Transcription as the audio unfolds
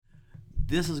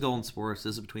This is Golden Sports.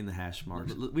 This is Between the Hash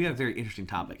Marks. We got a very interesting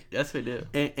topic. Yes, we do.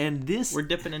 And this... We're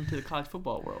dipping into the college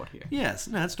football world here. Yes.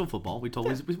 No, it's still football. We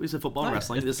said football and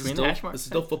wrestling. This is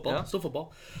still football. Yeah. Still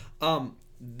football.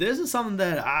 This is something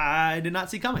that I did not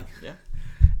see coming. Yeah.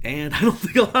 And I don't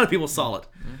think a lot of people saw it.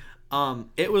 Mm-hmm.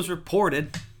 It was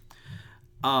reported...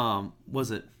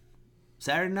 was it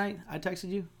Saturday night I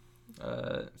texted you?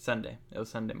 Sunday. It was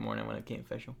Sunday morning when it became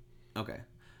official. Okay.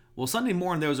 Well, Sunday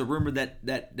morning there was a rumor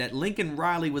that Lincoln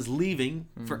Riley was leaving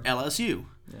for LSU.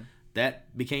 Yeah.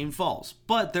 That became false.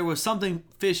 But there was something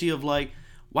fishy of like,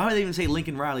 why would they even say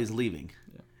Lincoln Riley's leaving?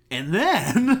 Yeah. And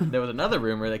then... there was another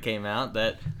rumor that came out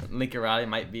that Lincoln Riley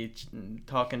might be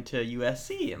talking to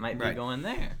USC. It might be going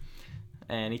there.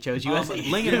 And he chose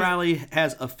USC. Lincoln Riley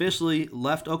has officially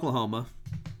left Oklahoma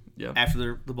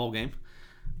after the bowl game.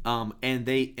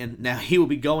 And now he will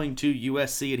be going to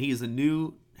USC, and he is the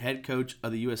new head coach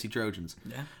of the USC Trojans.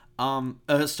 Yeah.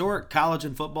 A historic college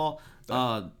in football.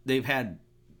 They've had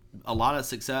a lot of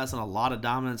success and a lot of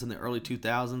dominance in the early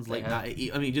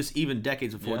 2000s. Just even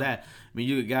decades before that. I mean,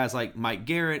 you look at guys like Mike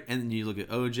Garrett, and then you look at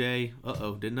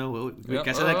OJ. Didn't know. Can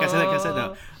I say that?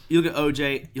 No. You look at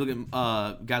OJ. You look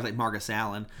at guys like Marcus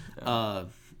Allen.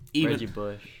 Even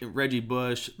Reggie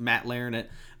Bush, Matt Larnett.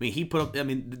 I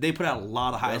mean, they put out a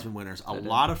lot of Heisman winners, a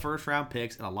lot of first-round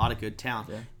picks, and a lot of good talent.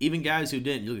 Yeah. Even guys who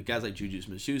didn't. You look at guys like Juju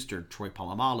Smith-Schuster, Troy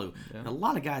Polamalu, and a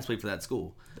lot of guys played for that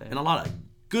school, and a lot of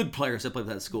good players that played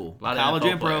for that school. College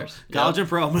and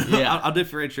pro. I'll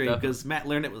differentiate because Matt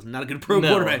Larnett was not a good pro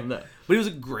quarterback, but he was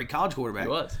a great college quarterback. He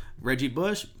was. Reggie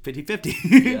Bush,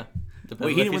 50-50. Yeah.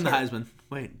 Wait, he didn't win the Heisman.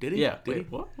 Wait, did he? Yeah. Did he?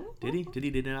 What? Did he? Did he?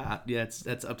 Did not? Yeah,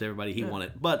 that's up to everybody. He won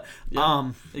it, but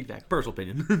exactly. Personal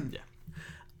opinion.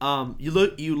 You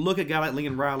look at a guy like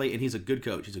Lincoln Riley, and he's a good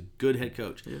coach. He's a good head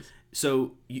coach. He is.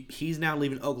 So he's now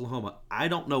leaving Oklahoma. I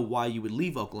don't know why you would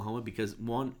leave Oklahoma because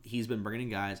one, he's been bringing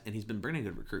in guys, and he's been bringing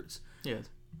good recruits. Yes.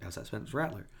 Outside Spencer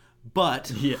Rattler,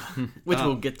 but which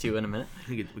we'll get to in a minute.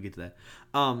 We'll get to that.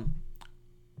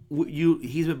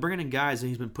 He's been bringing in guys, and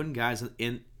he's been putting guys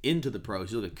into the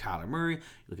pros. You look at Kyler Murray, you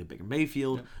look at Baker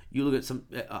Mayfield, you look at some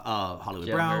Hollywood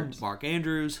Jalen Brown, Hurts. Mark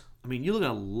Andrews. I mean, you look at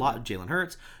a lot, Jalen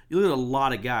Hurts. You look at a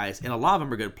lot of guys, and a lot of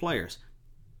them are good players.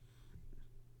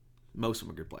 Most of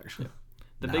them are good players. Yeah.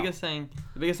 The biggest thing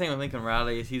with Lincoln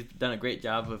Riley is he's done a great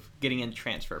job of getting in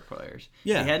transfer players.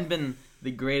 Yeah. He hadn't been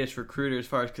the greatest recruiter as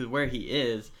far as because where he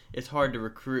is, it's hard to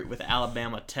recruit with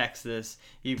Alabama, Texas.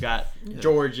 You've got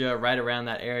Georgia right around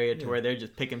that area to where they're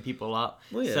just picking people up.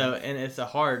 Well, So and it's a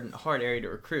hard area to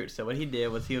recruit. So what he did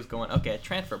was he was going, okay,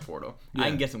 transfer portal. I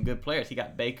can get some good players. He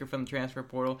got Baker from the transfer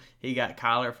portal. He got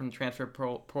Kyler from the transfer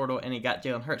portal, and he got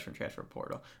Jalen Hurts from the transfer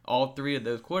portal. All three of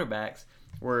those quarterbacks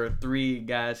were three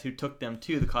guys who took them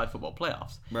to the college football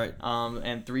playoffs. Right.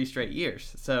 And 3 straight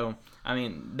years. So, I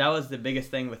mean, that was the biggest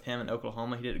thing with him in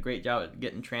Oklahoma. He did a great job at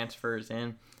getting transfers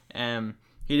in.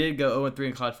 He did go 0-3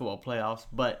 in college football playoffs,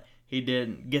 but he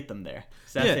didn't get them there.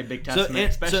 So that's a big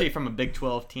testament, especially from a Big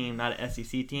 12 team, not an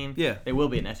SEC team. Yeah. They will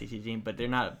be an SEC team, but they're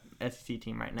not an SEC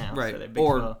team right now. Right. So they're Big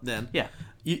 12. Then. Yeah.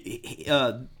 He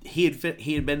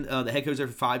had been the head coach there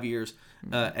for 5 years.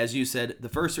 As you said, the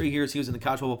first 3 years he was in the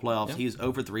college football playoffs. Yep. He was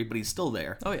 0-3, but he's still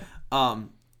there. Oh yeah.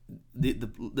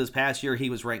 This past year he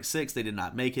was ranked 6th. They did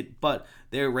not make it, but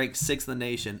they were ranked 6th in the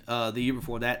nation. The year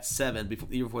before that, 7.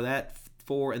 The year before that,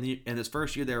 4. And this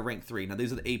first year they were ranked 3. Now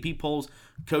these are the AP polls,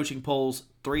 coaching polls.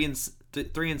 3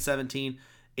 and 17,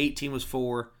 18 was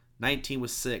 4, 19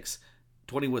 was 6,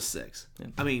 20 was 6. Yeah.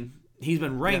 I mean, he's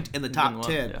been ranked in the top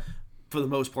 10 for the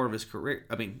most part of his career.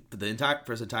 I mean,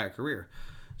 for his entire career.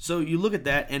 So you look at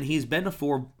that, and he's been to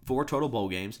four total bowl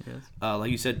games. Yes. Like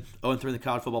you said, 0-3 in the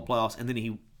college football playoffs, and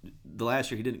then the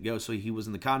last year he didn't go, so he was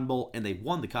in the Cotton Bowl, and they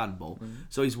won the Cotton Bowl. Mm-hmm.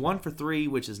 So he's 1-for-3,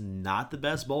 which is not the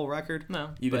best bowl record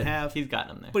you can have. He's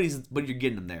gotten him there. But you're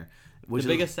getting him there. The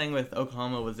biggest thing with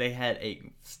Oklahoma was they had a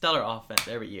stellar offense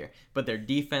every year, but their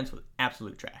defense was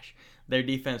absolute trash. Their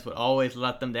defense would always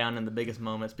let them down in the biggest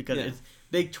moments because it's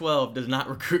Big 12 does not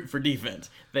recruit for defense.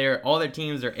 All their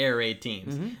teams are air raid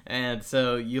teams. Mm-hmm. And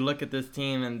so you look at this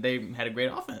team and they had a great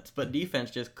offense, but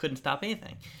defense just couldn't stop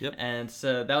anything. Yep. And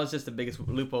so that was just the biggest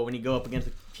loophole when you go up against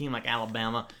a team like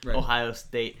Alabama, Ohio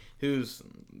State, who's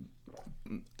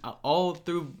all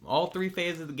 3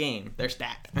 phases of the game, they're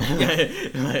stacked.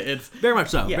 It's very much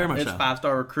so. Very much it's so.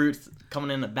 5-star recruits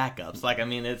coming in the backups. Like, I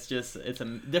mean, it's a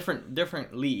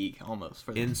different league almost.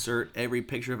 Insert every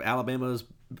picture of Alabama's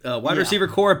wide receiver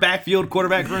core, backfield,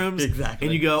 quarterback rooms. Exactly.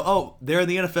 And you go, oh, they're in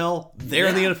the NFL. They're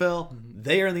in the NFL.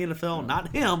 They are in the NFL.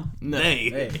 Not him. No,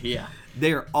 they. Yeah.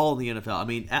 They are all in the NFL.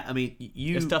 I mean,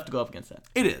 it's tough to go up against that.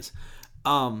 It is.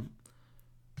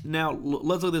 Now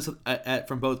let's look at this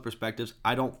from both perspectives.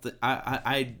 I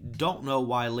don't know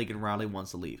why Lincoln Riley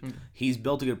wants to leave. He's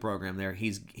built a good program there.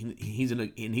 He's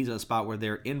in a spot where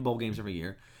they're in bowl games every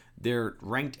year. They're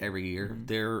ranked every year.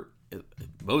 They're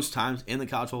most times in the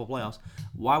college football playoffs.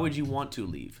 Why would you want to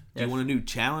leave? Do you want a new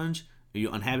challenge? Are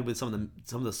you unhappy with some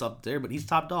of the stuff there? But he's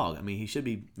top dog. I mean, he should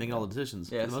be making all the decisions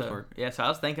for the most part. Yeah, so I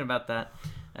was thinking about that.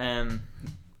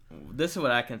 This is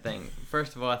what I can think.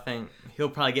 First of all, I think he'll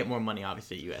probably get more money,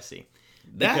 obviously, at USC.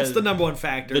 That's the number one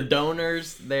factor. The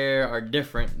donors there are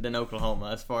different than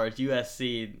Oklahoma. As far as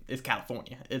USC, it's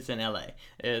California. It's in LA.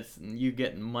 It's you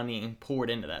getting money poured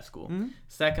into that school. Mm-hmm.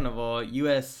 Second of all,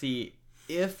 USC,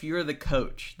 if you're the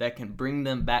coach that can bring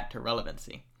them back to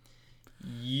relevancy,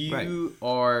 you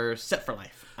are set for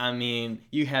life. I mean,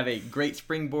 you have a great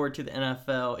springboard to the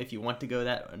NFL if you want to go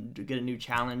to get a new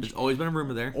challenge. There's always been a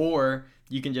rumor there. Or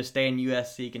you can just stay in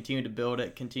USC, continue to build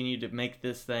it, continue to make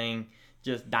this thing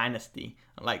just dynasty,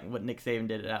 like what Nick Saban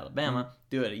did at Alabama. Mm-hmm.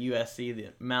 Do it at USC. The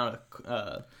amount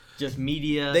of just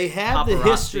media. They have the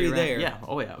history there. Yeah.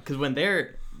 Oh yeah. Because when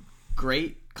they're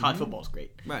great, college football's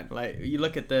great. Right. Like you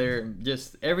look at their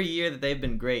just every year that they've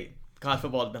been great. College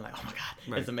football has been like, oh my god,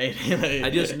 it's amazing.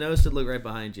 I just noticed it. Look right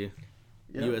behind you.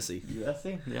 Yep. USC.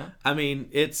 USC. Yeah. I mean,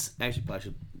 it's actually I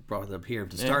should brought it up here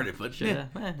to start it, but live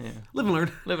and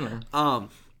learn. Live and learn.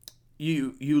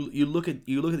 You look at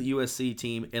the USC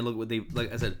team and look what they,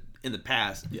 like I said, in the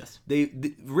past. Yes. They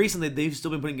recently they've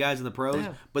still been putting guys in the pros,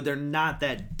 but they're not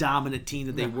that dominant team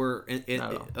that they were in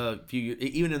a few years,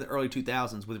 even in the early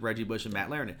 2000s with Reggie Bush and Matt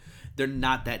Larned. They're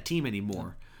not that team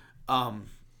anymore.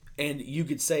 And you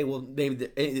could say, well, they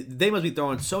must be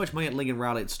throwing so much money at Lincoln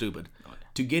Riley, it's stupid.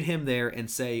 To get him there and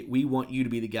say, we want you to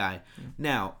be the guy. Yeah.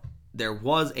 Now, there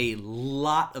was a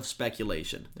lot of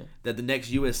speculation that the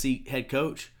next USC head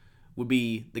coach would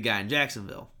be the guy in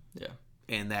Jacksonville. Yeah.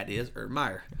 And that is Urban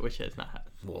Meyer. Which has not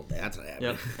happened. Well, that's not happening.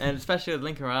 Yep. And especially with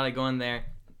Lincoln Riley going there,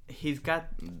 he's got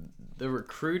the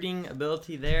recruiting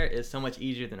ability there is so much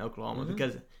easier than Oklahoma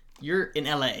because you're in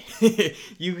LA.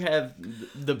 You have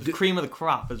the cream of the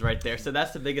crop is right there. So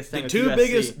that's the biggest thing.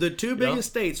 The two biggest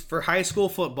states for high school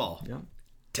football. Yep.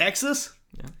 Texas,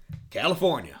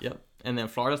 California. Yep. And then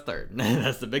Florida's third.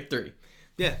 That's the big three.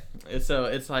 Yeah. So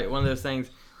it's like one of those things.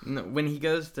 When he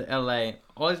goes to LA,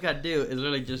 all he's got to do is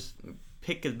literally just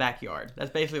pick his backyard.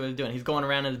 That's basically what he's doing. He's going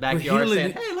around in his backyard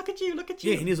saying, hey, look at you.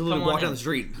 Yeah, he needs a little walk down the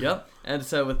street. Yep. And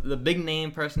so with the big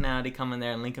name personality coming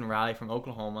there, and Lincoln Riley from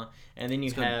Oklahoma, and then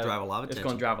it's going to drive a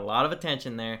lot of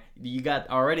attention there. You got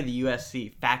already the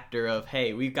USC factor of,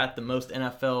 hey, we've got the most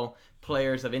NFL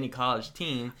players of any college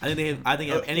team. I think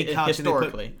any college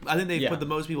historically. I think they put the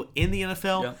most people in the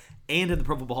NFL and in the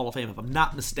Pro Football Hall of Fame, if I'm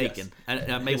not mistaken. Yes.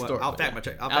 I'll fact my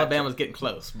check. Alabama's getting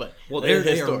close, but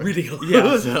they are really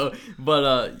close.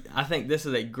 I think this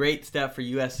is a great step for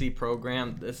USC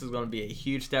program. This is going to be a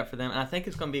huge step for them, and I think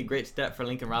it's going to be a great step for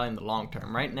Lincoln Riley in the long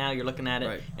term. Right now, you're looking at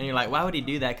it, and you're like, why would he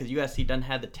do that? Because USC doesn't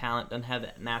have the talent, doesn't have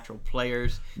the natural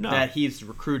players that he's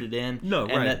recruited in,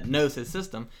 that knows his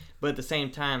system. But at the same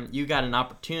time, you got an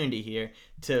opportunity here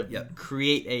to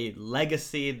create a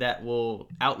legacy that will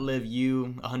outlive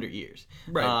you 100 years.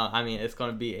 Right. I mean, it's going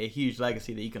to be a huge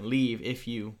legacy that you can leave if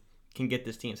you can get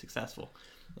this team successful.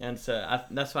 And so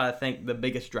that's why I think the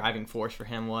biggest driving force for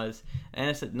him was, and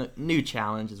it's a new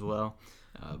challenge as well.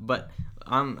 But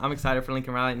I'm excited for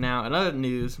Lincoln Riley. Now, another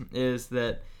news is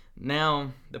that now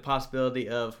the possibility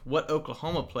of what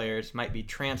Oklahoma players might be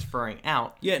transferring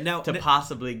out to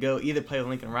possibly go either play with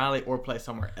Lincoln Riley or play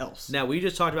somewhere else. Now, we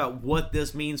just talked about what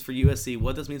this means for USC,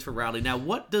 what this means for Riley. Now,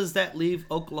 what does that leave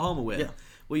Oklahoma with? Yeah.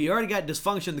 Well, you already got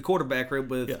dysfunction in the quarterback room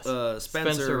with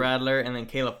Spencer Rattler and then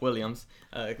Caleb Williams.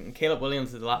 Caleb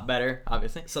Williams is a lot better,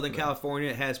 obviously. Southern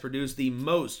California has produced the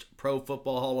most Pro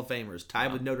Football Hall of Famers,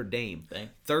 tied with Notre Dame.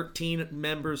 13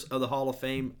 members of the Hall of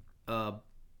Fame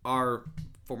are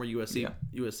former USC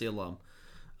alum,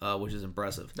 which is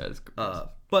impressive. That is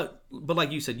but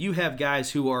like you said, you have guys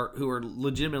who are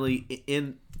legitimately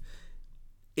in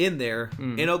there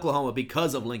in Oklahoma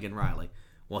because of Lincoln Riley.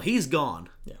 Well, he's gone,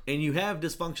 and you have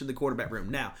dysfunction in the quarterback room.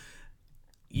 Now,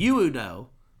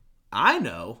 I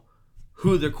know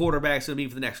who their quarterback's going to be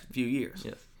for the next few years.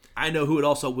 Yes. I know who it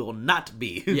also will not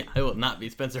be. Yeah, it will not be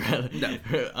Spencer Rattler.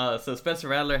 No. So Spencer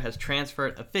Rattler has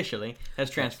transferred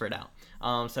out.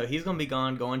 So he's going to be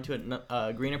going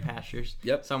to greener pastures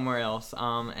somewhere else.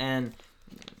 And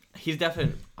he's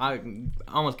definitely, I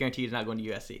almost guarantee he's not going to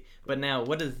USC. But now,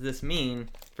 what does this mean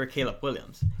for Caleb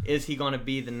Williams? Is he going to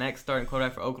be the next starting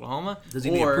quarterback for Oklahoma? Does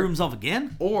he need to prove himself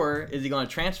again? Or is he going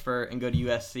to transfer and go to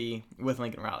USC with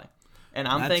Lincoln Riley? And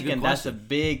I'm thinking that's a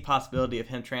big possibility of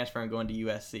him transferring and going to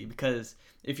USC, because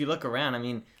if you look around, I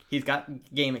mean, he's got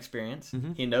game experience.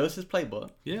 Mm-hmm. He knows his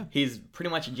playbook. Yeah. He's pretty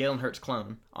much a Jalen Hurts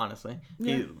clone, honestly.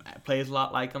 Yeah. He plays a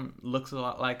lot like him, looks a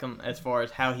lot like him as far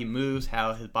as how he moves,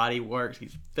 how his body works.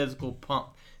 He's physical,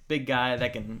 pumped, big guy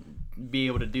that can be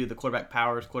able to do the quarterback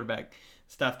powers, quarterback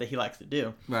stuff that he likes to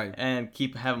do. Right. And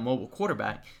have a mobile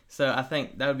quarterback. So I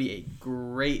think that would be a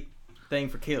great thing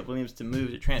for Caleb Williams to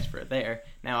move to transfer there.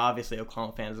 Now, obviously,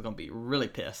 Oklahoma fans are going to be really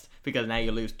pissed because now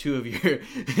you lose 2 of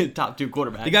your top 2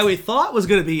 quarterbacks. The guy we thought was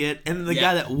going to be it, and the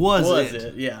guy that was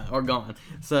it. Yeah, or gone.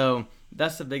 So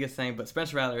that's the biggest thing. But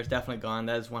Spencer Rattler is definitely gone.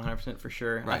 That is 100% for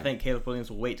sure. Right. I think Caleb Williams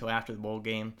will wait till after the bowl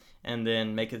game and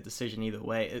then make his decision either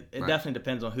way. It definitely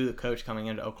depends on who the coach coming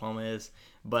into Oklahoma is.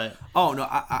 But oh no,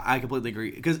 I completely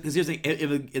agree. Because here's the thing: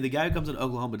 if the guy who comes into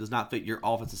Oklahoma does not fit your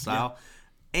offensive style. Yeah.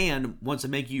 And wants to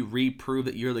make you reprove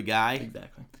that you're the guy,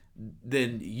 exactly,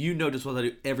 then you know just what to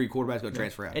do. Every quarterback's going to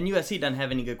transfer out. And USC doesn't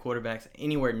have any good quarterbacks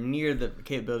anywhere near the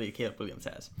capability Caleb Williams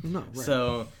has. No, right.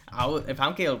 So if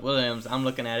I'm Caleb Williams, I'm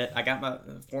looking at it. I got my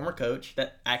former coach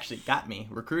that actually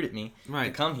recruited me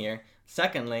to come here.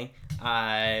 Secondly,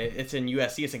 it's in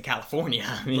USC. It's in California.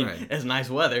 I mean, It's nice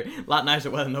weather. A lot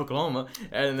nicer weather than Oklahoma.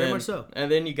 And very much so.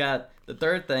 And then you got the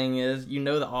third thing is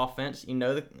the offense. You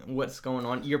know what's going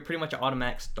on. You're pretty much an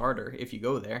automatic starter if you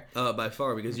go there. By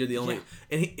far, because you're the only. Yeah.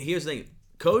 And here's the thing.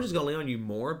 Coach is going to lean on you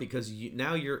more because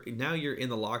now you're in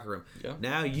the locker room. Yeah.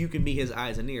 Now you can be his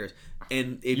eyes and ears.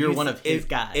 And if you're one of his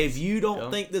guys. If you don't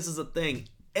think this is a thing,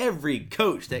 every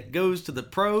coach that goes to the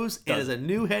pros and is a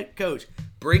new head coach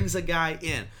brings a guy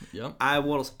in. Yep. I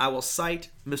will cite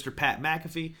Mr. Pat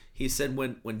McAfee. He said he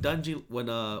wasn't there with Dungy.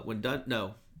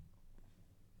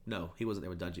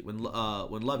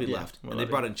 When Lovey left and they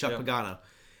brought in Chuck Pagano,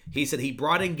 he said he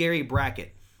brought in Gary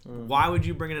Brackett. Mm-hmm. Why would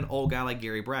you bring in an old guy like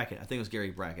Gary Brackett? I think it was Gary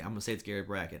Brackett. I'm gonna say it's Gary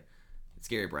Brackett. It's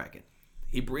Gary Brackett.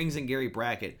 He brings in Gary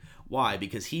Brackett. Why?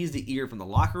 Because he's the ear from the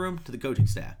locker room to the coaching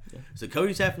staff. Yeah. So the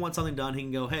coaching staff wants something done. He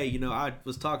can go, hey, I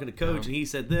was talking to coach and he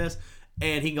said this.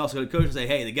 And he can also go to coach and say,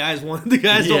 hey, the guys don't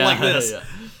like this. Yeah.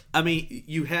 I mean,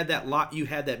 you had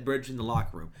that bridge in the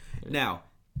locker room. Yeah. Now,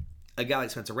 a guy like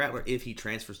Spencer Rattler, if he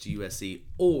transfers to USC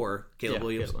or Caleb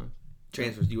Williams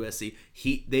transfers to USC,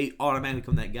 they automatically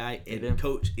become that guy, and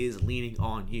coach is leaning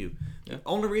on you. Yeah. The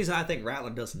only reason I think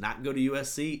Rattler does not go to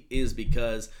USC is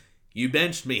because you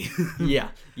benched me.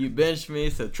 Yeah, you benched me,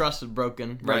 so trust is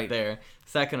broken right there.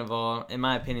 Second of all, in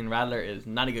my opinion, Rattler is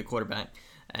not a good quarterback,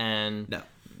 and no.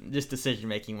 Just decision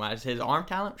making wise, his arm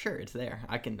talent, sure, it's there.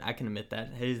 I can admit that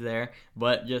he's there,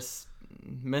 but just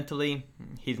mentally,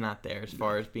 he's not there as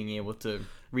far as being able to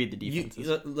read the defenses.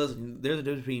 Listen, there's a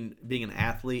difference between being an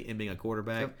athlete and being a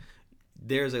quarterback. Yep.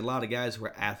 There's a lot of guys who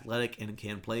are athletic and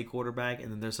can play quarterback,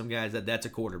 and then there's some guys that's a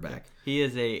quarterback. He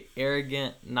is a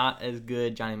arrogant, not as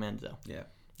good Johnny Manziel. Yeah,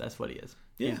 that's what he is.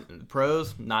 Yeah,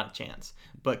 pros, not a chance.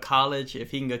 But college, if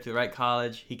he can go to the right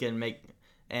college, he can make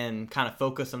and kind of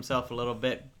focus himself a little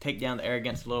bit, take down the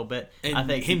arrogance a little bit. And I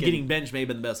think getting benched may have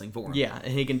been the best thing for him. Yeah,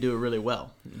 and he can do it really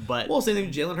well. But same thing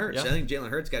with Jalen Hurts. Yeah. I think Jalen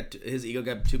Hurts his ego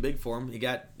got too big for him. He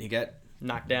got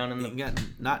knocked down he got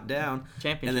knocked down,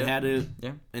 championship,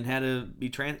 and had to be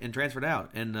transferred out.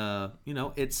 And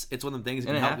it's one of the things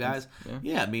that can help guys.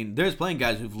 Yeah, I mean, there's plenty of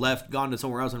guys who've gone to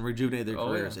somewhere else and rejuvenated their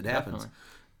careers. It happens.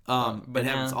 But it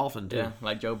happens often too. Yeah,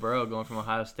 like Joe Burrow going from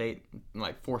Ohio State,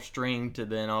 like fourth string, to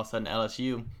then all of a sudden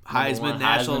LSU, Heisman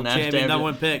national champion, number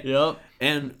one pick. Yep,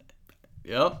 and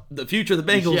the future of the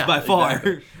Bengals by far.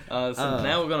 Exactly. So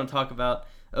now we're going to talk about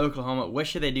Oklahoma. What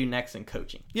should they do next in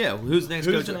coaching? Yeah, who's the next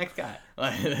coach? Who's the next guy?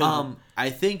 I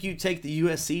think you take the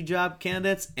USC job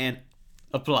candidates and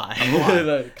apply.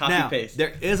 Copy paste.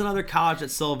 There is another college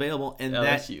that's still available, and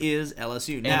LSU. That is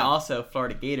LSU. Now, and also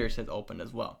Florida Gators has opened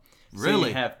as well. Really? So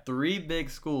you have 3 big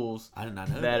schools I did not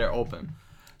know that are open.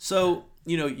 So,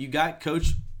 you got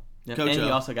Coach and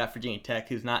you also got Virginia Tech,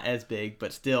 who's not as big,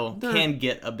 but still can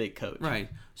get a big coach. Right.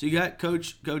 So you got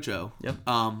Coach O. Yep.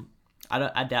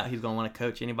 I doubt he's going to want to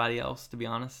coach anybody else, to be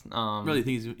honest. Really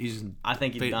think he's I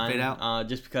think he's done. Fade out?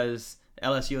 Just because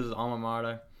LSU is his alma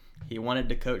mater. He wanted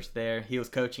to coach there. He was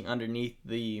coaching underneath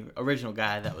the original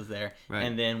guy that was there. Right.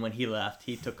 And then when he left,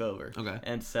 he took over. Okay.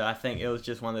 And so I think it was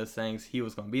just one of those things. He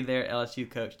was going to be there, LSU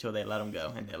coach, till they let him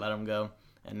go. And they let him go.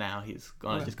 And now he's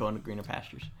going to just go into greener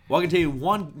pastures. Well, I can tell you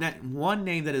one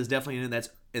name that is definitely in,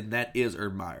 and that is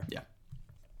Urban Meyer. Yeah.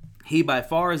 He by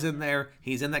far is in there.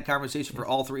 He's in that conversation for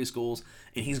all 3 schools,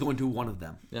 and he's going to one of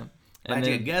them. Yeah. And I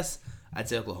take a guess, I'd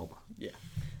say Oklahoma. Yeah.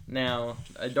 Now,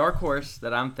 a dark horse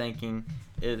that I'm thinking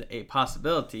is a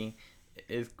possibility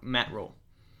is Matt Rule,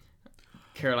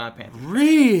 Carolina Panthers.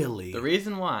 Really? The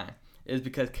reason why is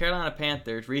because Carolina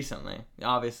Panthers recently,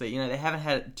 obviously, they haven't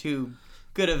had too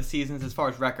good of seasons as far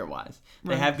as record-wise.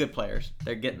 They have good players.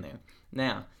 They're getting there.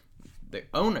 Now, the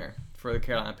owner for the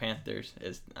Carolina Panthers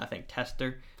is, I think,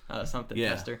 Tester.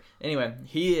 Tester. Anyway,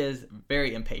 he is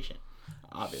very impatient,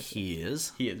 obviously. He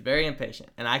is very impatient.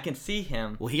 And I can see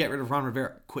him... Well, he got rid of Ron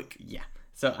Rivera quick. Yeah.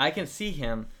 So I can see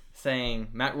him saying,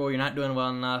 Matt Rhule, you're not doing well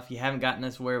enough. You haven't gotten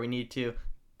us where we need to.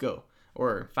 Go.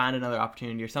 Or find another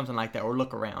opportunity or something like that. Or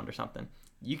look around or something.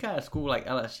 You got a school like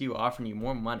LSU offering you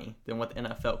more money than what the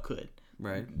NFL could.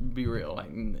 Right. Be real.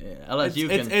 Like LSU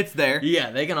it's there.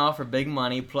 Yeah, they can offer big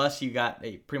money. Plus, you got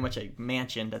pretty much a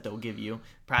mansion that they'll give you.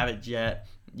 Private jet.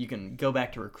 You can go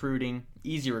back to recruiting,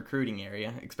 easy recruiting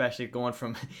area, especially going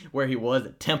from where he was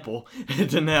at Temple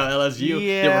to now LSU.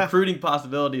 Yeah. The recruiting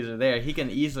possibilities are there. He can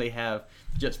easily have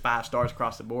just 5 stars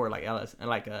across the board like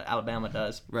Alabama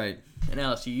does. Right. And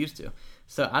LSU used to.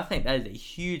 So I think that is a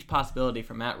huge possibility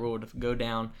for Matt Rhule to go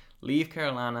down, leave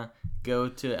Carolina, go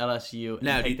to LSU,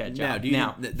 and take that job.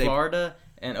 Now, Florida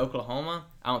and Oklahoma,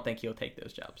 I don't think he'll take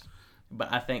those jobs.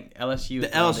 But I think LSU... The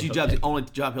LSU job is the only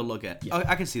job he'll look at. Yeah.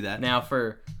 I can see that. Now,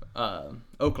 for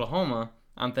Oklahoma,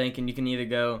 I'm thinking you can either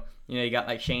go... you got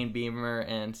like Shane Beamer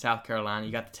and South Carolina.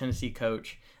 You got the Tennessee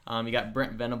coach. You got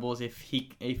Brent Venables. If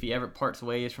he ever parts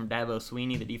ways from Dabo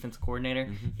Sweeney, the defensive coordinator,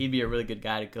 he'd be a really good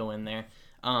guy to go in there.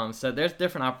 So there's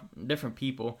different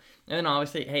people. And then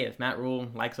obviously, hey, if Matt Rhule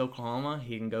likes Oklahoma,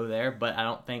 he can go there. But I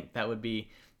don't think that would be...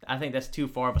 I think that's too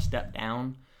far of a step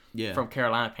down. Yeah. From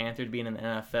Carolina Panthers being in the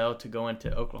NFL to go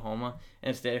into Oklahoma.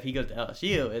 Instead, if he goes to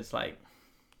LSU, it's like...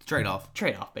 Trade-off,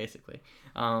 basically.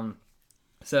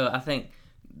 So I think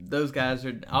those guys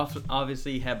are...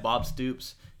 Obviously, you have Bob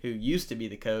Stoops, who used to be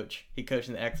the coach. He coached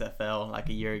in the XFL like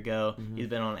a year ago. He's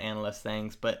been on analyst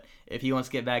things. But if he wants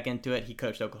to get back into it, he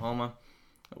coached Oklahoma.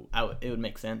 It would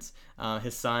make sense.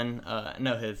 His son...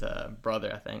 his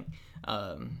brother, I think.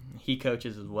 He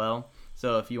coaches as well.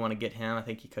 So if you want to get him, I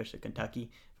think he coached at Kentucky,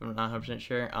 if I'm not 100%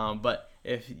 sure. But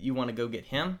if you want to go get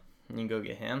him, you can go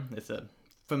get him. It's a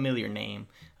familiar name.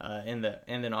 And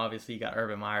then obviously you got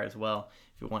Urban Meyer as well,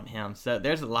 if you want him. So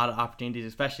there's a lot of opportunities,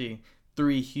 especially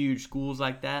 3 huge schools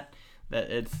like that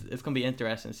it's going to be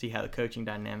interesting to see how the coaching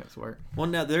dynamics work. Well,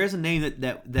 now there is a name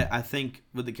that I think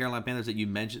with the Carolina Panthers that you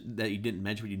mentioned that you didn't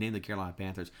mention when you named the Carolina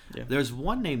Panthers. Yeah. There's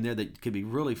one name there that could be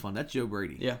really fun. That's Joe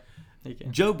Brady. Yeah.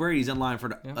 Joe Brady's in line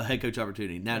for a head coach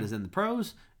opportunity. Now, is in the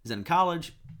pros? Is in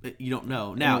college? You don't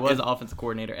know. Now, he was the offensive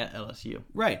coordinator at LSU.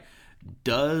 Right.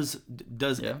 Does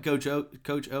Coach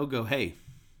O go, hey,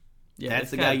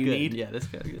 that's the guy you need? Yeah, this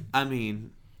guy's good. I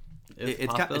mean,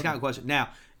 it's kind of a question. Now,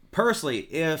 personally,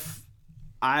 if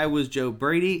I was Joe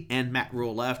Brady and Matt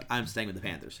Rhule left, I'm staying with the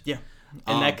Panthers. Yeah.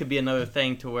 And that could be another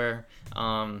thing to where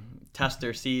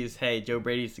Tester sees, hey, Joe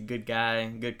Brady's a good guy,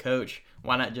 good coach.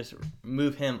 Why not just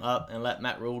move him up and let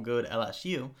Matt Rhule go to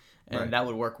LSU? And that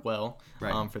would work well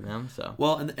for them. So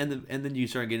well, and then you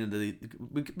start getting into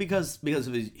because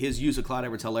of his use of Clyde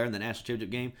Edwards-Helaire in the national championship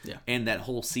game and that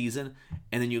whole season,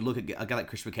 and then you look at a guy like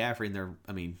Chris McCaffrey, and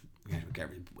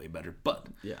McCaffrey's way better, but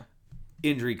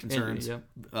injury concerns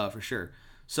for sure.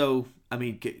 So I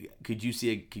mean, could you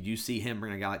see him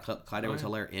bring a guy like Clyde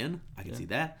Edwards-Helaire in? I can see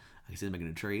that. I can see him making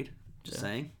a trade. Just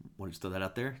saying. Want to just throw that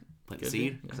out there. Plant the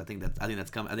seed because I think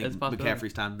that's coming. I think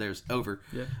McCaffrey's time there's over.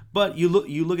 Yeah. But you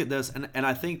look at this and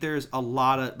I think there's a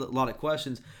lot of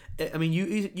questions. I mean,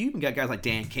 you even got guys like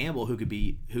Dan Campbell who could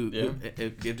be who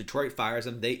if Detroit fires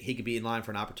him, he could be in line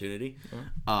for an opportunity.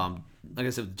 Yeah. Like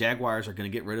I said, the Jaguars are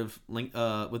going to get rid of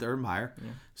with Urban Meyer.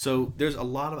 Yeah. So there's a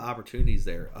lot of opportunities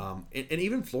there. And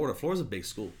even Florida. Florida's a big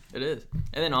school. It is.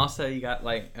 And then also you got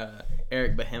like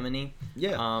Eric Bieniemy.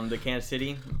 Yeah. The Kansas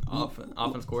City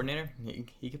offense coordinator.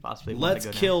 He could possibly. Let's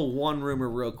kill one rumor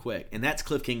real quick, and that's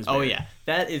Cliff Kingsbury. Oh yeah,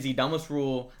 that is the dumbest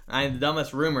the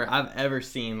dumbest rumor I've ever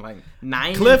seen. Like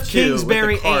 9-2 Cliff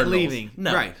Kingsbury ain't leaving.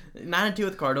 No, right. 9-2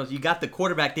 with the Cardinals. You got the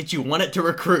quarterback that you wanted to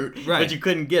recruit, but you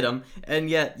couldn't get him, and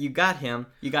yet you got him.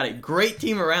 You got a great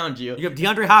team around you. You have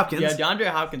DeAndre Hopkins. Yeah, DeAndre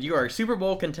Hopkins. You are a Super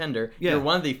Bowl contender. Yeah. You're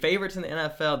one of the favorites in the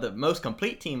NFL, the most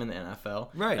complete team in the NFL,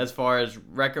 right? As far as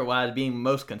record-wise, being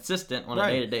most consistent on a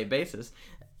day-to-day basis.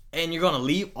 And you're going to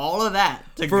leave all of that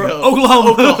to go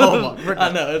Oklahoma.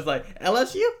 I know. It's like,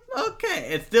 LSU? Okay.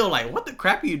 It's still like, what the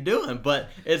crap are you doing? But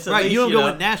it's at least, you don't go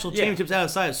win national championships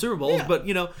outside of Super Bowls, but,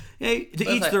 hey,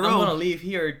 to each their own. I'm going to leave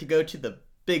here to go to the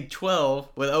Big 12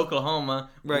 with Oklahoma,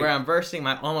 where I'm versing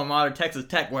my alma mater, Texas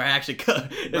Tech, where I actually could.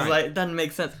 It's like, it doesn't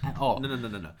make sense at all.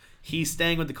 No. He's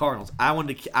staying with the Cardinals. I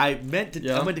meant to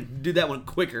do that one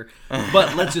quicker,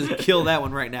 but let's just kill that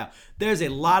one right now. There's a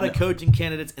lot of coaching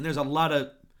candidates, and there's a lot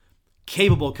of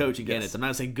capable coaching candidates. I'm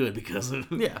not saying good because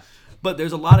But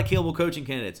there's a lot of capable coaching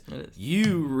candidates.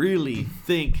 You really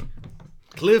think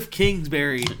Cliff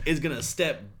Kingsbury is going to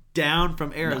step down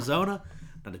from Arizona?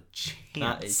 No. Not a chance.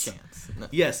 Not a chance. No.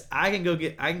 Yes, I can go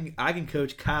get. I can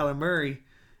coach Kyler Murray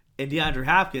and DeAndre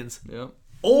Hopkins. Yep.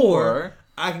 Or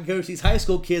I can coach these high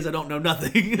school kids that don't know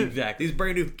nothing. Exactly. These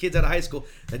brand new kids out of high school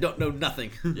that don't know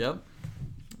nothing. Yep.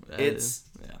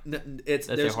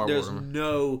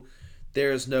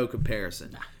 There's no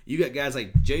comparison. Nah. You got guys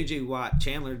like J.J. Watt,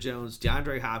 Chandler Jones,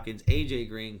 DeAndre Hopkins, A.J.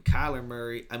 Green, Kyler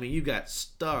Murray. I mean, you got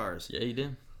stars. Yeah, you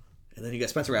do. And then you got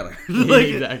Spencer Rattler.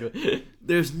 Exactly.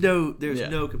 There's no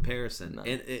comparison, no.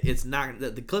 And it's not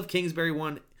the Cliff Kingsbury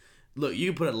one. Look, you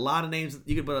can put a lot of names.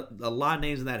 You can put a lot of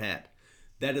names in that hat.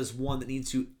 That is one that needs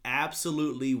to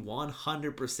absolutely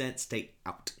 100% stay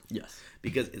out. Yes.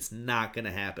 Because it's not going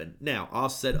to happen. Now, I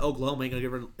also said Oklahoma ain't going to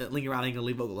give her, Lincoln Riley ain't going to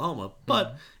leave Oklahoma,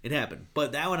 but it happened.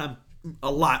 But that one I'm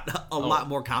a lot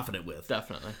more confident with.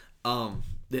 Definitely.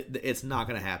 It's not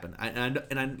going to happen.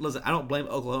 Listen, I don't blame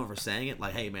Oklahoma for saying it.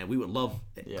 Like, hey man, we would love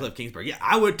Cliff Kingsbury. Yeah,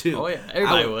 I would too. Oh yeah,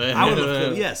 everybody would. I would love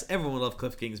Cliff. Yes, everyone would love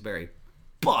Cliff Kingsbury,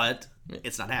 but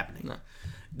it's not happening. No.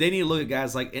 They need to look at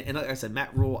guys like, and like I said,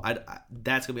 Matt Rule.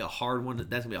 That's gonna be a hard one.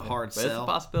 That's gonna be a hard sell. It's a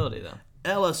possibility though.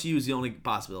 LSU is the only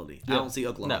possibility. Yeah. I don't see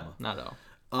Oklahoma. No, not at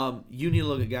all. You need to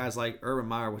look at guys like Urban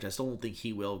Meyer, which I still don't think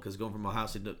he will, because going from Ohio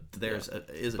State to there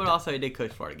is. But also, he did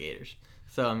coach Florida Gators,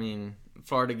 so I mean,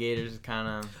 Florida Gators is kind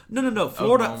of no.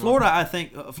 Florida. I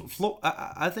think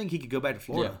I think he could go back to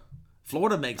Florida. Yeah.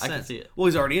 Florida makes sense. I can see it. Well,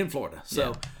 he's already in Florida,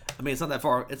 so I mean, it's not that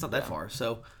far. It's not that far.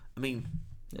 So I mean.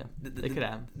 Yeah, they could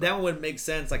have. That one would make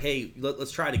sense. Like, hey,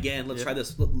 let's try it again. Let's try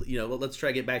this. Let's try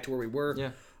to get back to where we were.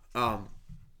 Yeah.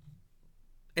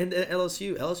 And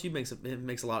LSU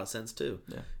makes a lot of sense too.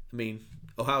 Yeah. I mean,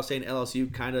 Ohio State and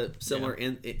LSU kind of similar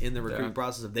in the recruiting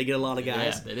process. If they get a lot of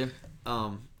guys, yeah, they do.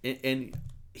 And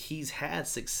he's had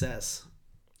success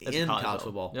in college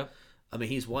football. Yep. I mean,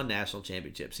 he's won national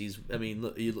championships. What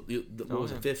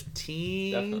was it,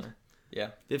 15? Definitely. Yeah.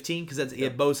 15, because he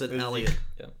had Bosa and Elliott.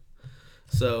 Yeah.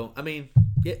 So, I mean,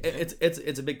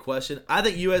 it's a big question. I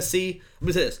think USC, let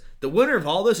me say this, the winner of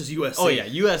all this is USC. Oh, yeah,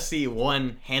 USC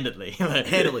won handedly.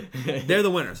 Handedly. They're the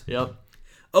winners. Yep.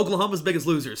 Oklahoma's biggest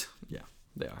losers. Yeah,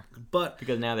 they are. But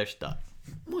because now they're stuck.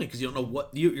 Well, because you don't know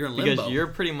what, you're in limbo. Because you're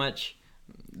pretty much,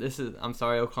 I'm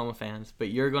sorry, Oklahoma fans,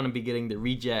 but you're going to be getting the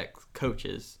reject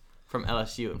coaches from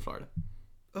LSU in Florida.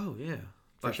 Oh, yeah.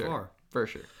 For sure.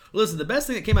 Listen, the best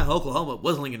thing that came out of Oklahoma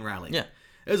was Lincoln Riley. Yeah.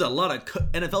 There's a lot of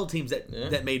NFL teams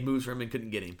that made moves for him and couldn't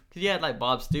get him. Because you had like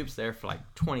Bob Stoops there for like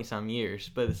 20-some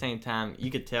years, but at the same time, you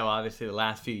could tell obviously the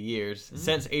last few years,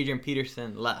 since Adrian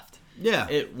Peterson left,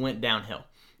 it went downhill.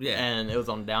 Yeah. And it was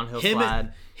on downhill slide.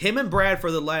 Him and Sam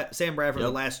Bradford,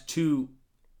 the last two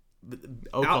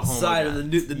Oklahoma outside of the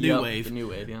new wave. The new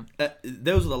wave, yeah.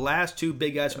 Those were the last two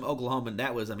big guys from Oklahoma, and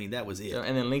that was it.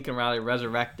 And then Lincoln Riley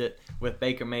resurrected with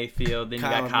Baker Mayfield. Then you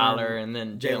got Kyler, and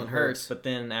then Jalen Hurts. But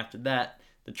then after that,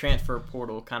 the transfer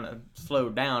portal kind of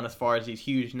slowed down as far as these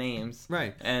huge names.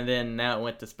 Right. And then now it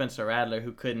went to Spencer Rattler,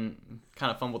 who couldn't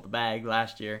kind of fumble the bag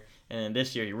last year. And then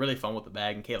this year he really fumbled the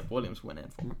bag, and Caleb Williams went in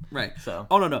for him. Right. So.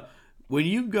 Oh, no. When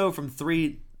you go from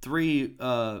three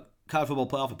college football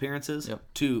playoff appearances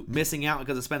to missing out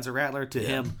because of Spencer Rattler to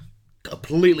him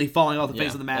completely falling off the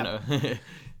face of the map.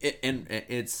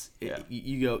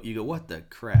 You go, what the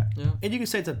crap? Yeah. And you can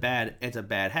say it's a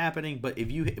bad happening, but if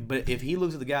he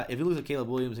looks at Caleb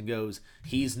Williams and goes,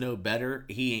 he's no better,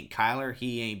 he ain't Kyler,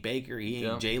 he ain't Baker, he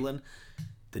ain't Jalen,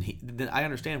 then I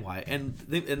understand why. And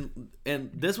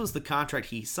this was the contract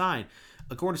he signed.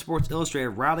 According to Sports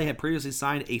Illustrated, Riley had previously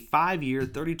signed a 5-year,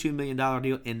 $32 million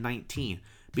deal in 2019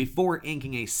 before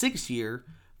inking a 6-year,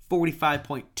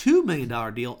 $45.2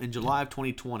 million deal in July of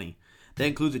 2020. That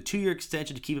includes a 2-year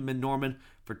extension to keep him in Norman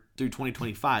through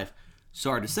 2025.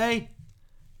 Sorry to say,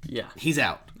 he's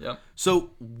out. Yep.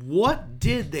 So what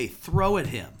did they throw at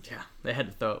him? Yeah, they had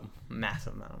to throw a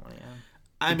massive amount of money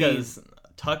at him. Because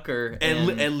Tucker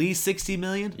at least $60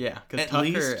 million. Yeah, because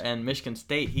Tucker and Michigan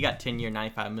State, he got 10-year,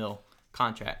 $95 million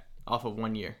contract off of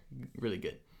 1 year. Really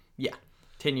good. Yeah,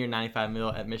 10-year, $95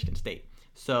 million at Michigan State.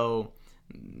 So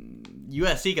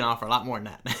USC can offer a lot more than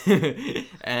that.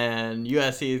 And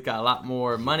USC's got a lot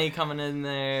more money coming in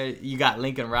there. You got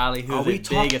Lincoln Riley, who's a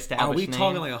big established name. Are we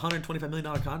talking like a $125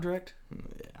 million contract?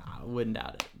 I wouldn't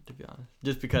doubt it, to be honest.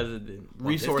 Just because of the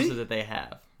resources that they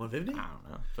have. 150? I don't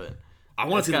know, but I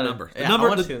want to see the number.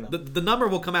 The number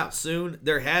will come out soon.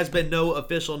 There has been no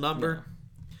official number.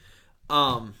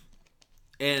 Yeah.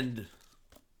 And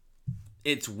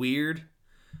it's weird.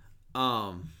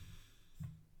 I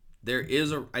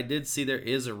did see there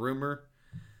is a rumor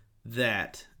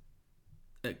that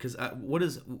because what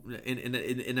is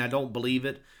and I don't believe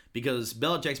it because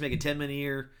Belichick's making $10 million a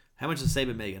year. How much is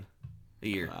Saban making a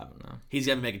year? I don't know. He's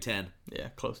got to be making 10. Yeah,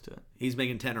 close to it. He's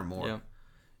making 10 or more. Yeah.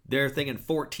 They're thinking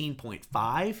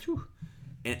 14.5,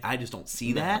 and I just don't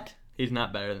see that. He's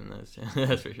not better than those.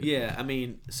 That's for sure. Yeah, I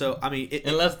mean,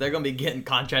 unless they're going to be getting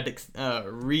contract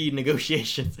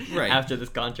renegotiations after this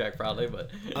contract, probably.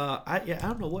 But I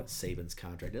don't know what Saban's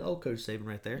contract is. Oh, Coach Saban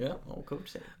right there. Yeah,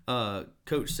 Coach Saban.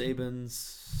 Coach Saban's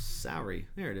salary.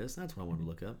 There it is. That's what I wanted to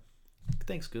look up.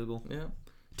 Thanks, Google. Yeah.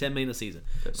 $10 million a season.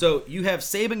 So you have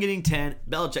Saban getting 10,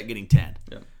 Belichick getting 10.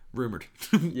 Yeah. Rumored.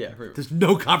 Yeah, rumored. There's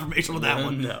no confirmation on that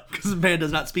one. No. Because the man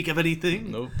does not speak of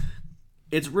anything. Nope.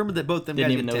 It's rumored that both them didn't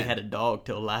guys even know 10. he had a dog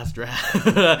till last draft.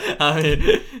 I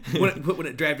mean, when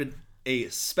it drafted a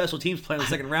special teams player in the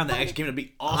second round, that actually came to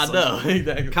be awesome. I know,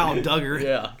 exactly. Kyle Duggar.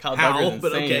 Yeah, Kyle Howell, Duggar's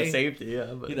but insane okay. at safety.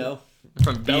 Yeah, but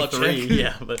from Belichick. D3.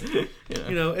 Yeah, but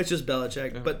it's just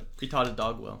Belichick. But he taught his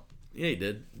dog well. Yeah, he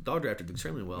did. Dog drafted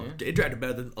extremely well. Yeah. He drafted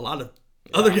better than a lot of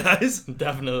other guys.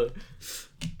 Definitely.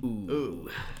 Ooh.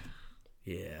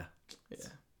 Yeah.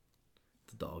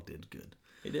 The dog did good.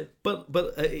 He did. But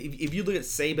if you look at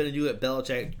Saban and you look at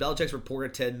Belichick's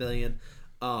reported $10 million.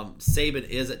 Saban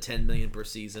is at $10 million per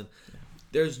season. Yeah.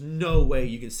 There's no way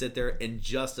you can sit there and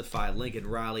justify Lincoln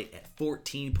Riley at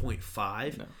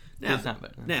 14.5. No.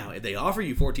 Now, if they offer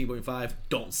you 14.5,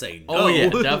 don't say no. Oh yeah,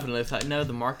 definitely. It's like, no,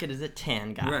 the market is at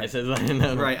 10, guys. Right. It's like,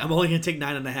 no. Right. I'm only gonna take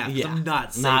 9.5. Yeah. I'm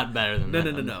not better than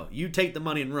that. No. You take the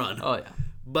money and run. Oh yeah.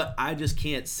 But I just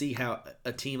can't see how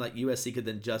a team like USC could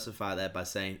then justify that by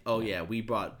saying, "Oh yeah, we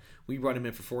brought him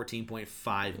in for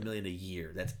 $14.5 million a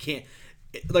year." That can't.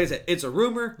 Like I said, it's a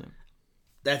rumor. Yeah.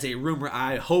 That's a rumor.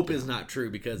 I hope is not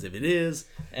true because if it is,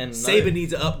 and Saban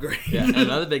needs to upgrade. Yeah.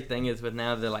 Another big thing is with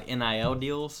now the like NIL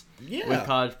deals with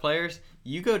college players.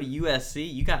 You go to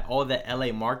USC, you got all that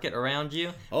LA market around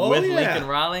you with Lincoln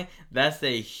Riley. That's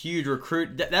a huge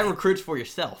recruit. That recruits for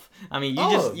yourself. I mean,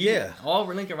 all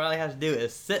Lincoln Riley has to do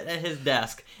is sit at his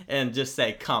desk and just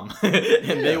say, "Come,"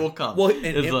 and they will come. Well,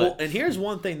 and here's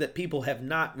one thing that people have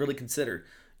not really considered.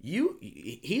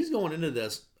 He's going into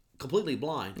this completely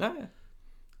blind. Oh, yeah.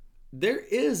 There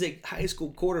is a high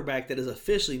school quarterback that has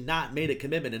officially not made a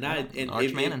commitment,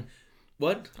 Arch Manning.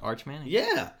 What? Arch Manning.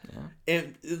 Yeah.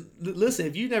 And listen,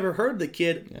 if you've never heard the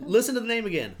kid, listen to the name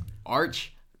again.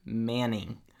 Arch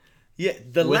Manning. Yeah,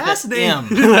 the last name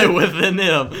with an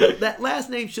M. That last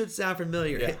name should sound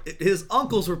familiar. Yeah. His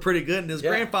uncles were pretty good, and his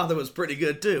grandfather was pretty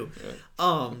good too.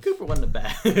 Yeah. Cooper wasn't a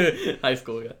bad high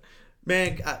school guy.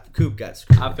 Man, Coop got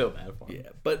screwed. I feel bad for him. Yeah,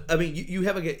 but I mean, you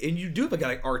have you do have a guy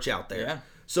like Arch out there. Yeah.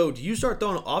 So do you start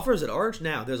throwing offers at Arch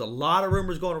now? There's a lot of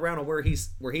rumors going around on where he's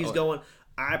going.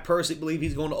 I personally believe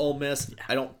he's going to Ole Miss. Yeah.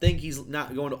 I don't think he's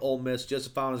not going to Ole Miss just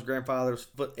to follow his grandfather's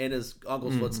foot and his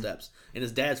uncle's footsteps and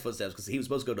his dad's footsteps because he was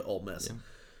supposed to go to Ole Miss. Yeah.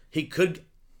 He could,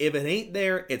 if it ain't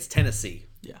there, it's Tennessee.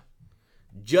 Yeah.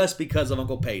 Just because of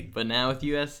Uncle Peyton. But now with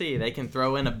USC, they can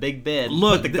throw in a big bid,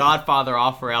 put the Godfather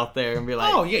offer out there, and be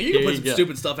like, "Oh yeah, you can put some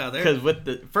stupid stuff out there."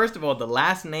 Because first of all, the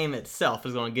last name itself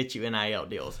is going to get you NIL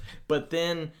deals. But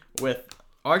then with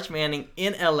Arch Manning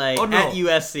in LA at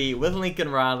USC with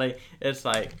Lincoln Riley, it's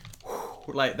like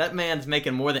that man's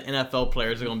making more than NFL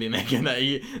players are going to be making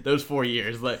those 4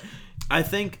 years. Like, I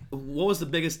think, what was the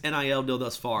biggest NIL deal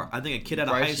thus far? I think a kid out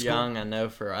of high school. Bryce Young, I know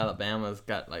for Alabama's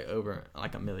got over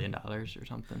 $1 million or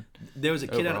something. There was a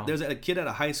kid out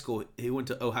of high school. He went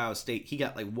to Ohio State. He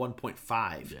got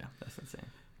 1.5. Yeah, that's insane.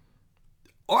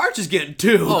 Arch is getting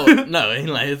 2. Oh no,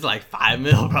 it's like $5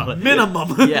 million probably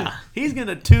minimum. Yeah, he's getting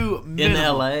a 2 minimum. In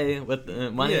LA with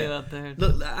the money out there.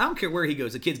 Look, I don't care where he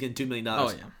goes. The kid's getting $2 million. Oh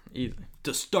yeah, easily.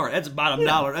 To start, that's bottom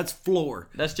dollar. That's floor.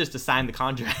 That's just to sign the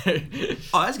contract.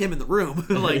 That's get him in the room.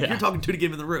 You're talking to get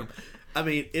him in the room. I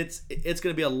mean, it's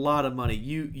going to be a lot of money.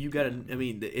 You got to. I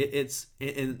mean, it's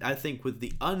and I think with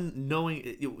the unknown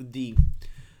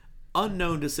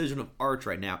decision of Arch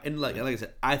right now, and like I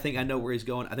said, I think I know where he's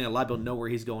going. I think a lot of people know where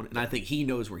he's going, and I think he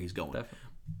knows where he's going. Definitely.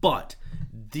 But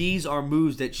these are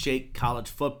moves that shake college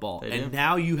football, and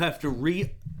now you have to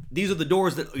These are the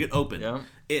doors that get open. Yeah.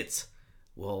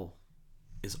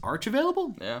 Is Arch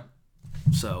available? Yeah.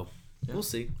 So we'll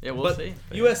see. Yeah, we'll see.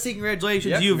 USC,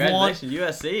 congratulations, you've won.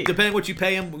 USC. Depending what you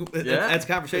pay them, that's a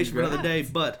conversation for another day.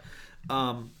 But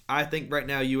I think right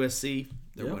now USC,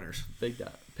 they're winners. Big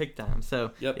time.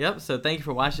 So So thank you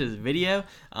for watching this video.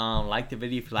 Like the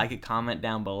video if you like it. Comment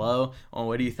down below on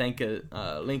what do you think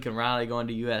of Lincoln Riley going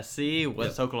to USC.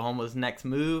 What's Oklahoma's next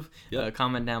move?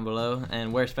 Comment down below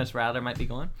and where Spencer Rattler might be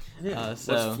going. What's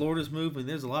Florida's move? And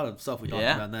there's a lot of stuff we talked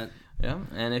about on that. Yeah,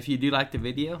 and if you do like the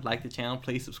video, like the channel,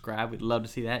 please subscribe. We'd love to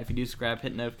see that. If you do subscribe,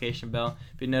 hit the notification bell.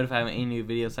 Be notified when any new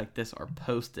videos like this are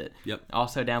posted. Yep.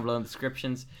 Also, down below in the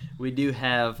descriptions, we do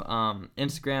have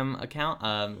Instagram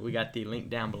account. We got the link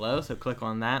down below, so click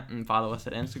on that and follow us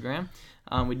at Instagram.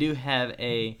 We do have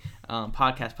a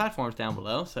podcast platforms down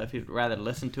below, so if you'd rather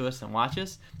listen to us than watch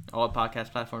us, all the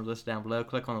podcast platforms listed down below.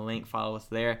 Click on the link, follow us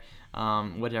there,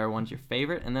 whichever one's your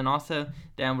favorite. And then also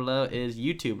down below is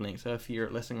YouTube link. So if you're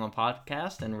listening on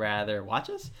podcast and rather watch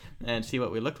us and see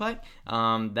what we look like,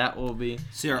 that will be...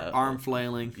 See our arm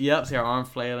flailing. Yep, see our arm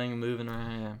flailing, moving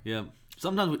around. Yeah. Yep.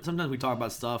 Sometimes we talk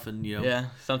about stuff and Yeah,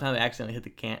 sometimes we accidentally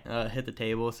hit the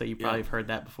table, so you probably have heard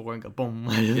that before and go boom.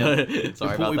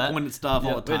 Sorry about that. We point at stuff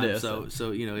all the time,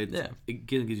 so it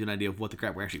gives you an idea of what the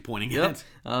crap we're actually pointing at.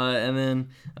 And then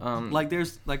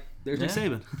there's Nick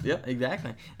Saban. Yep,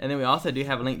 exactly. And then we also do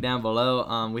have a link down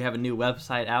below. We have a new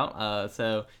website out,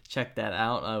 so check that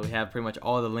out. We have pretty much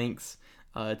all the links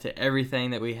to everything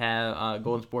that we have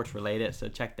Golden Sports related, so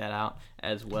check that out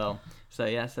as well. So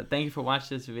thank you for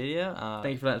watching this video.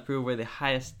 Thank you for letting us prove we're the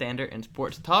highest standard in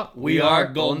sports talk. We are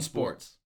Golden Sports.